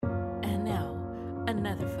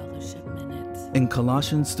Another fellowship minute. In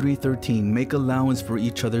Colossians 3:13, make allowance for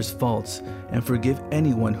each other's faults and forgive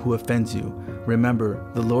anyone who offends you. Remember,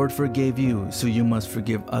 the Lord forgave you, so you must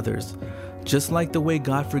forgive others. Just like the way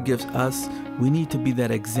God forgives us, we need to be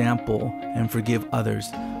that example and forgive others.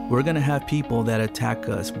 We're going to have people that attack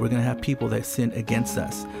us. We're going to have people that sin against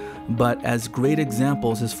us. But as great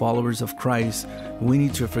examples, as followers of Christ, we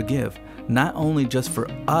need to forgive. Not only just for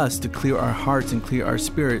us to clear our hearts and clear our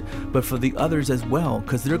spirit, but for the others as well,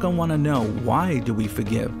 because they're going to want to know, why do we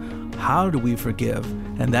forgive? How do we forgive?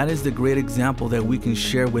 And that is the great example that we can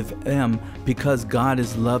share with them, because God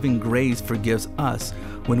is loving grace forgives us.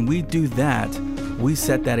 When we do that, we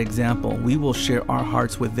set that example. We will share our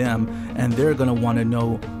hearts with them, and they're going to want to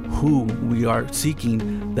know who we are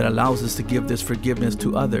seeking that allows us to give this forgiveness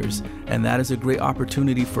to others. And that is a great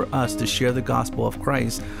opportunity for us to share the gospel of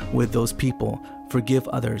Christ with those people. Forgive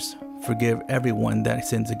others. Forgive everyone that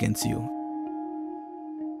sins against you.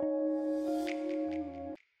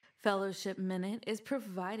 Fellowship Minute is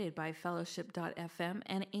provided by Fellowship.fm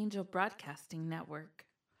and Angel Broadcasting Network.